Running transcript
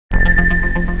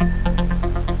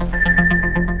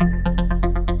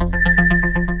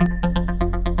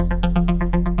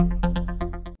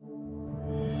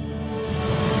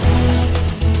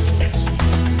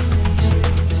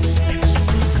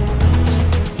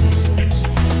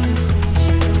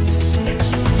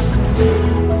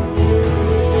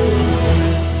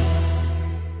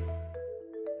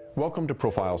Welcome to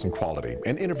Profiles in Quality,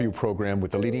 an interview program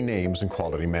with the leading names in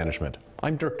quality management.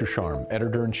 I'm Dirk Ducharme,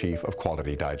 Editor-in-Chief of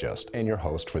Quality Digest, and your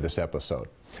host for this episode.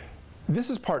 This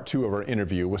is part two of our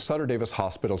interview with Sutter Davis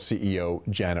Hospital CEO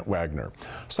Janet Wagner.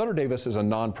 Sutter Davis is a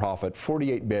nonprofit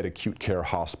 48-bed acute care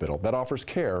hospital that offers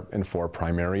care in four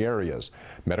primary areas: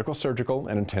 medical, surgical,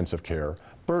 and intensive care,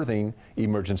 birthing,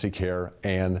 emergency care,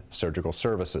 and surgical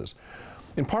services.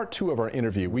 In part two of our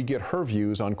interview, we get her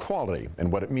views on quality and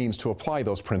what it means to apply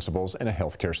those principles in a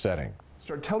healthcare setting.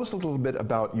 So tell us a little bit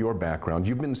about your background.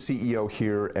 You've been CEO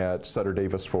here at Sutter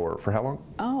Davis for how long?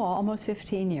 Oh, almost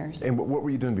 15 years. And what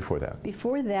were you doing before that?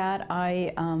 Before that,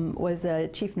 I was a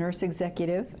chief nurse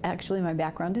executive. Actually, my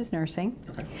background is nursing.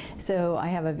 Okay. So I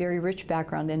have a very rich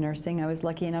background in nursing. I was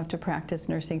lucky enough to practice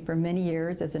nursing for many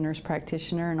years as a nurse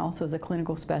practitioner and also as a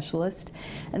clinical specialist.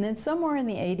 And then somewhere in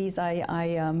the 80s,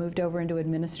 I moved over into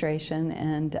administration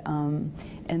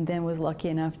and then was lucky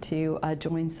enough to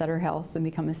join Sutter Health and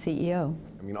become a CEO.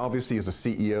 I mean, obviously, as a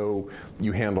CEO,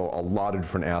 you handle a lot of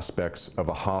different aspects of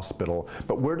a hospital,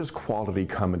 but where does quality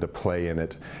come into play in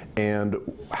it? And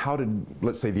how did,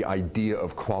 let's say, the idea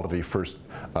of quality first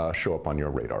show up on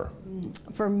your radar?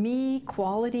 For me,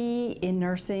 quality in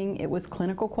nursing, it was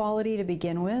clinical quality to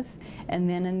begin with, and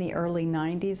then in the early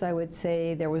 90s, I would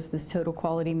say there was this total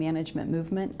quality management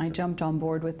movement. I jumped on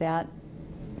board with that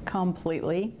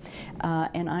completely,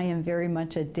 and I am very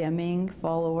much a Deming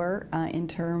follower in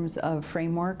terms of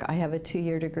framework. I have a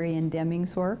 2-year degree in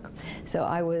Deming's work, so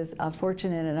I was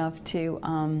fortunate enough to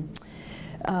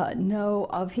know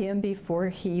of him before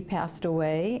he passed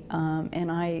away,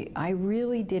 and I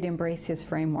really did embrace his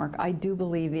framework. I do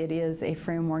believe it is a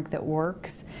framework that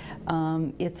works.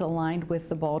 It's aligned with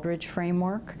the Baldrige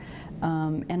framework,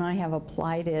 and I have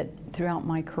applied it throughout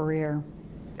my career.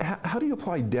 How do you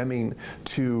apply Deming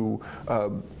to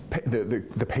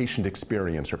the patient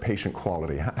experience or patient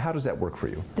quality? How does that work for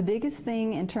you? The biggest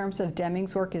thing in terms of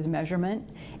Deming's work is measurement,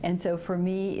 and so for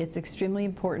me it's extremely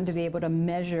important to be able to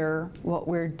measure what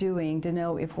we're doing to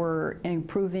know if we're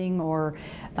improving or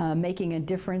making a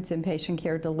difference in patient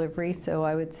care delivery. So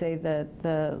I would say that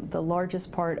the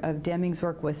largest part of Deming's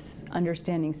work was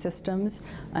understanding systems,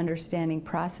 understanding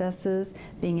processes,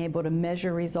 being able to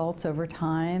measure results over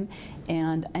time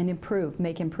and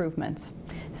make improvements.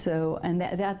 So, and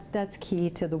that's key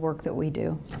to the work that we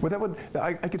do. Well,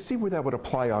 I could see where that would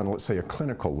apply on, let's say, a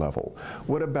clinical level.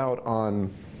 What about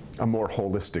on a more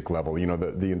holistic level, you know,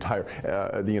 the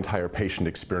entire patient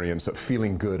experience of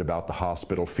feeling good about the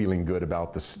hospital, feeling good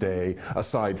about the stay,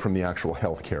 aside from the actual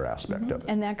healthcare aspect of it?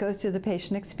 And that goes to the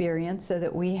patient experience, so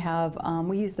that we have,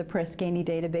 we use the Press Ganey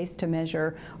database to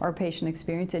measure our patient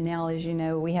experience, and now, as you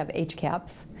know, we have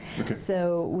HCAHPS. Okay.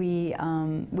 So we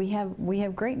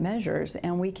have great measures,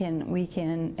 and we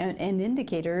can and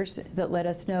indicators that let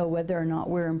us know whether or not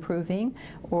we're improving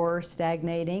or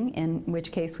stagnating, in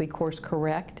which case we course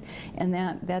correct. And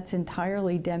that's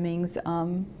entirely Deming's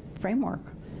framework.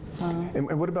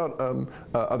 And what about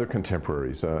other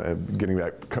contemporaries? Getting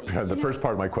back to the first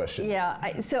part of my question.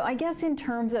 Yeah, so I guess in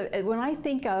terms of, when I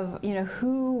think of, you know,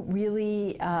 who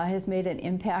really has made an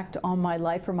impact on my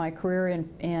life or my career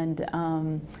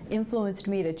and influenced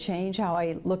me to change how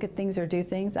I look at things or do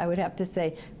things, I would have to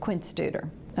say Quint Studer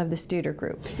of the Studer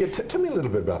Group. Yeah, tell me a little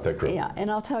bit about that group. Yeah,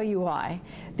 and I'll tell you why.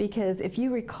 Because if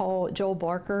you recall Joel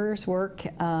Barker's work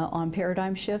on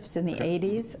paradigm shifts in the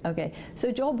 80s, okay, so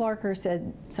Joel Barker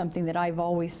said something that I've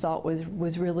always thought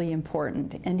was really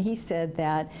important, and he said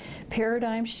that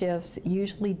paradigm shifts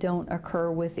usually don't occur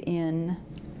within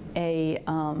a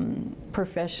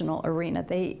professional arena.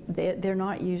 They're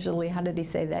not usually, how did he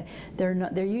say that?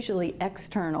 They're usually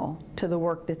external to the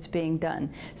work that's being done.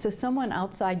 So someone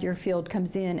outside your field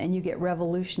comes in and you get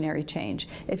revolutionary change.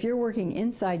 If you're working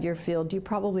inside your field, you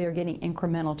probably are getting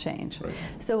incremental change. Right.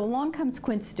 So along comes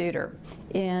Quint Studer,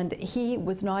 and he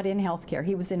was not in healthcare,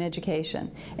 he was in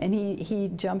education. And he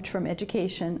jumped from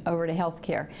education over to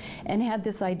healthcare and had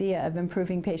this idea of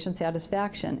improving patient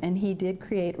satisfaction. And he did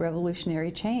create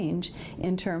revolutionary change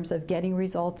in terms of getting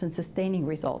results and sustaining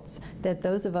results that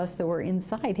those of us that were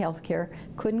inside healthcare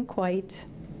couldn't quite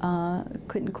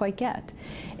get.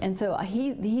 And so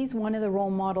he's one of the role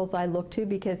models I look to,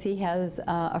 because he has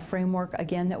a framework,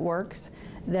 again, that works,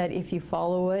 that if you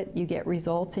follow it, you get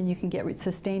results, and you can get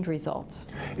sustained results.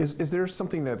 Is there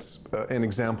something that's an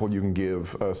example you can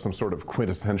give, some sort of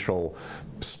quintessential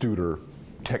Studer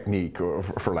technique, or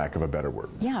for lack of a better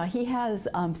word? Yeah, he has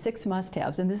 6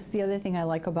 must-haves, and this is the other thing I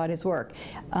like about his work.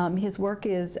 His work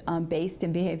is based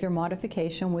in behavior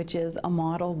modification, which is a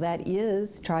model that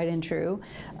is tried and true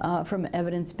from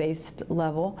evidence-based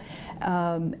level,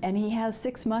 and he has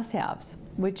 6 must-haves.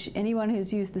 which anyone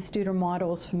who's used the Studer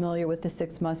model is familiar with the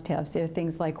 6 must-haves. There are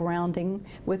things like rounding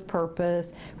with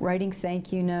purpose, writing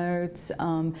thank you notes,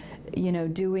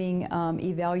 doing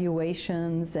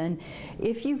evaluations. And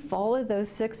if you follow those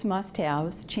 6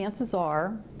 must-haves, chances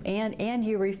are, and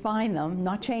you refine them,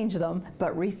 not change them,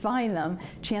 but refine them,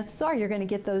 chances are you're going to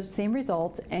get those same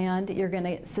results and you're going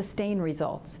to sustain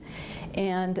results.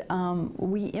 And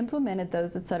we implemented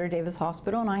those at Sutter Davis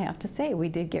Hospital, and I have to say we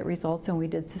did get results and we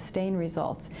did sustain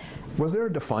results. Was there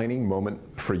a defining moment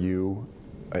for you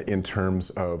in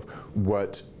terms of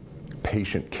what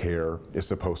patient care is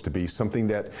supposed to be, something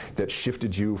that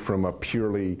shifted you from a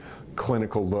purely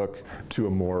clinical look to a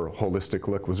more holistic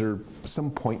look? Was there some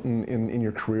point in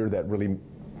your career that really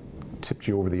tipped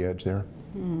you over the edge there?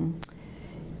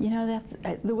 You know, that's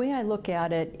the way I look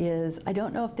at it is, I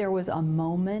don't know if there was a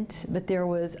moment, but there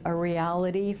was a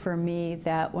reality for me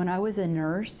that when I was a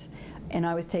nurse and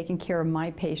I was taking care of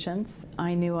my patients,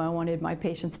 I knew I wanted my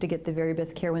patients to get the very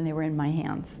best care when they were in my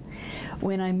hands.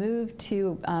 When I moved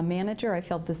to manager, I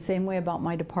felt the same way about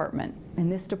my department. In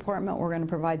this department, we're going to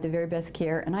provide the very best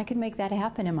care, and I could make that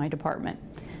happen in my department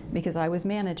because I was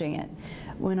managing it.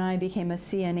 When I became a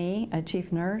CNE, a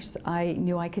chief nurse, I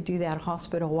knew I could do that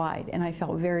hospital-wide, and I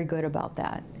felt very good about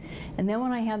that. And then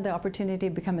when I had the opportunity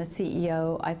to become a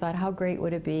CEO, I thought, how great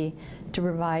would it be to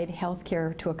provide health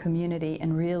care to a community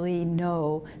and really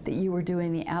know that you were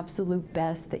doing the absolute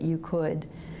best that you could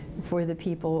for the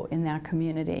people in that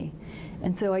community.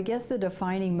 And so I guess the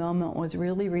defining moment was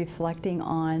really reflecting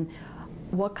on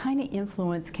what kind of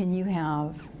influence can you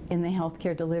have in the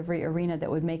healthcare delivery arena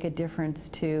that would make a difference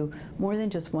to more than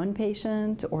just one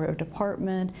patient or a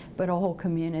department, but a whole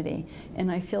community.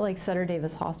 And I feel like Sutter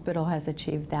Davis Hospital has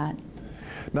achieved that.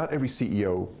 Not every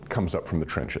CEO comes up from the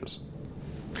trenches.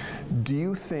 Do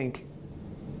you think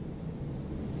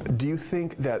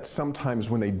that sometimes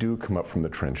when they do come up from the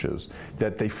trenches,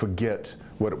 that they forget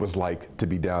what it was like to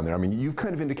be down there? I mean, you've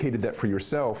kind of indicated that for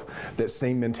yourself, that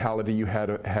same mentality you had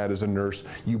as a nurse,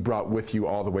 you brought with you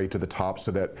all the way to the top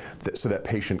so that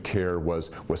patient care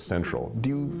was central. Do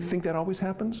you think that always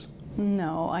happens?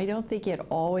 No, I don't think it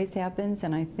always happens,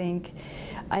 and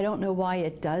I don't know why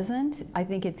it doesn't. I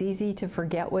think it's easy to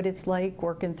forget what it's like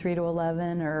working 3 to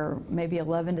 11 or maybe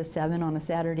 11 to 7 on a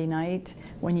Saturday night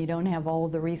when you don't have all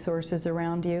of the resources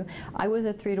around you. I was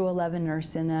a 3 to 11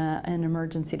 nurse in an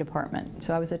emergency department,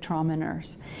 so I was a trauma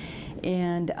nurse.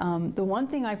 And the one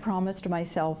thing I promised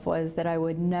myself was that I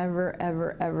would never,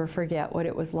 ever, ever forget what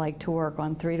it was like to work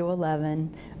on 3 to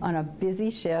 11 on a busy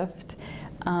shift.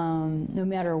 No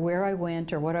matter where I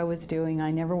went or what I was doing, I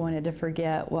never wanted to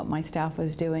forget what my staff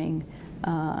was doing.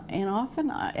 And often,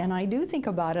 and I do think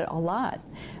about it a lot,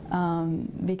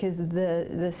 because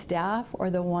the staff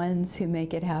are the ones who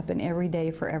make it happen every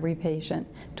day for every patient,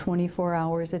 24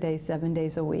 hours a day, 7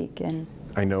 days a week. And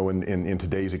I know in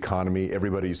today's economy,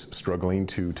 everybody's struggling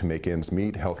to make ends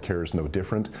meet. Healthcare is no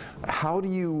different. How do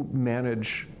you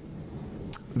manage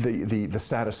the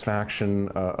satisfaction,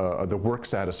 the work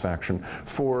satisfaction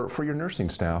for your nursing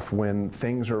staff when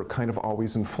things are kind of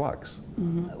always in flux?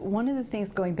 Mm-hmm. One of the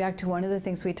things, going back to one of the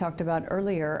things we talked about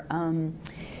earlier,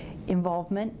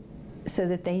 involvement, so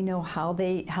that they know how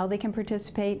they can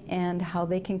participate and how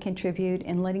they can contribute,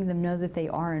 and letting them know that they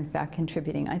are in fact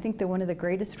contributing. I think that one of the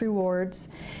greatest rewards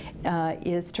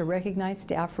is to recognize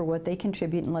staff for what they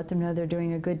contribute and let them know they're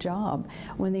doing a good job.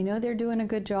 When they know they're doing a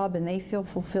good job and they feel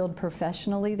fulfilled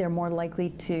professionally, they're more likely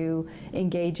to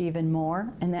engage even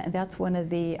more. And that's one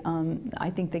of the, I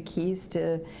think, the keys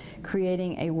to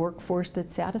creating a workforce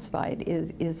that's satisfied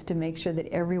is to make sure that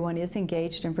everyone is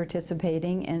engaged and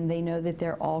participating, and they know that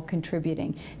they're all contributing,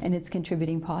 and it's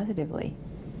contributing positively.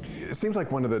 It seems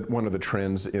like one of the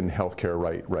trends in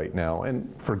healthcare right now,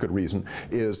 and for good reason,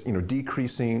 is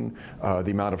decreasing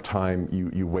the amount of time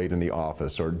you wait in the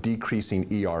office, or decreasing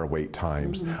ER wait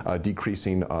times, mm-hmm.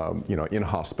 Decreasing in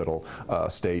hospital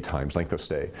stay times, length of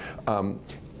stay.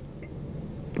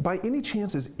 By any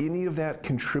chance, is any of that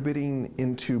contributing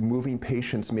into moving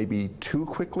patients maybe too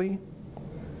quickly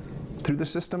through the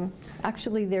system?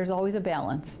 Actually, there's always a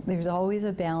balance. There's always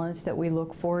a balance that we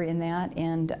look for in that.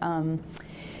 And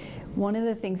one of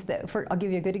the things that, I'll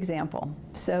give you a good example.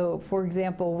 So, for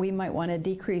example, we might want to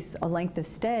decrease a length of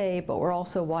stay, but we're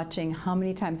also watching how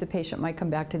many times a patient might come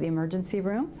back to the emergency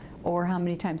room, or how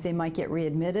many times they might get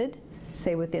readmitted,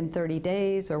 say within 30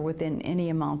 days or within any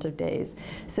amount of days.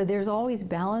 So there's always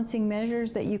balancing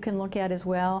measures that you can look at as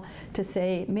well to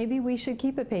say, maybe we should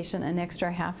keep a patient an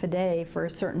extra half a day for a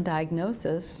certain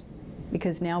diagnosis,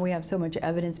 because now we have so much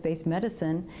evidence-based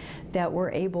medicine that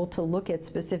we're able to look at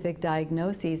specific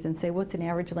diagnoses and say, what's an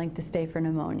average length of stay for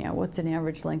pneumonia? What's an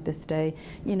average length of stay?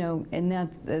 You know, and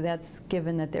that's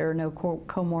given that there are no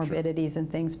comorbidities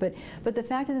and things. But the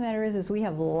fact of the matter is we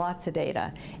have lots of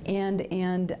data,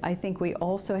 and I think we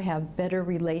also have better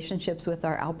relationships with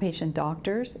our outpatient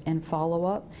doctors and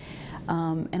follow-up.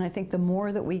 And I think the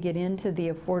more that we get into the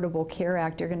Affordable Care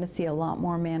Act, you're going to see a lot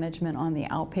more management on the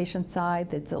outpatient side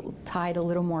that's tied a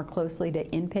little more closely to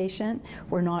inpatient.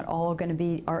 We're not all going to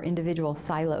be our individual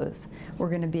silos. We're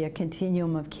going to be a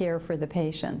continuum of care for the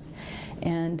patients.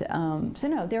 And so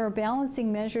no, there are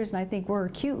balancing measures, and I think we're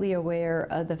acutely aware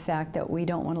of the fact that we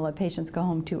don't want to let patients go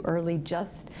home too early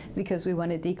just because we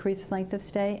want to decrease length of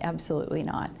stay. Absolutely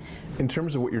not. In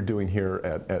terms of what you're doing here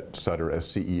at Sutter as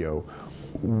CEO,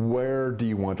 where do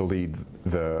you want to lead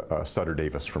the Sutter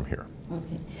Davis from here?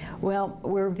 Okay. Well,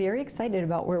 we're very excited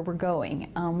about where we're going.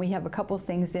 We have a couple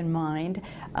things in mind.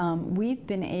 We've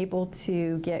been able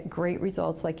to get great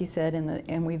results, like you said,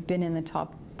 and we've been in the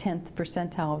top 10th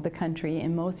percentile of the country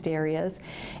in most areas.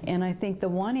 And I think the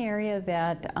one area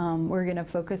that we're going to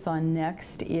focus on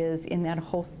next is in that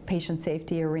whole patient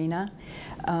safety arena.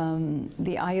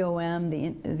 The IOM,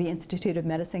 the Institute of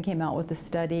Medicine, came out with a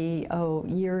study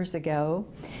years ago,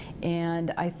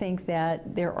 and I think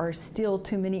that there are still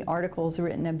too many articles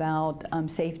written about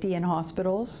safety in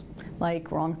hospitals,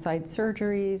 like wrong side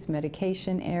surgeries,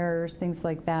 medication errors, things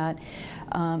like that.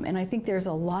 And I think there's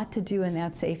a lot to do in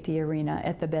that safety arena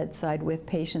at the bedside with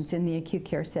patients in the acute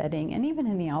care setting and even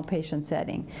in the outpatient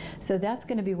setting. So that's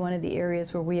going to be one of the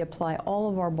areas where we apply all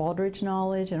of our Baldrige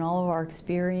knowledge and all of our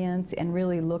experience and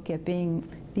really look at being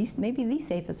maybe the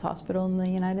safest hospital in the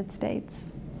United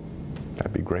States.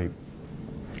 That'd be great.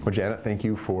 Well, Janet, thank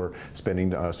you for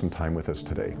spending some time with us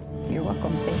today. You're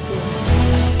welcome. Thank you.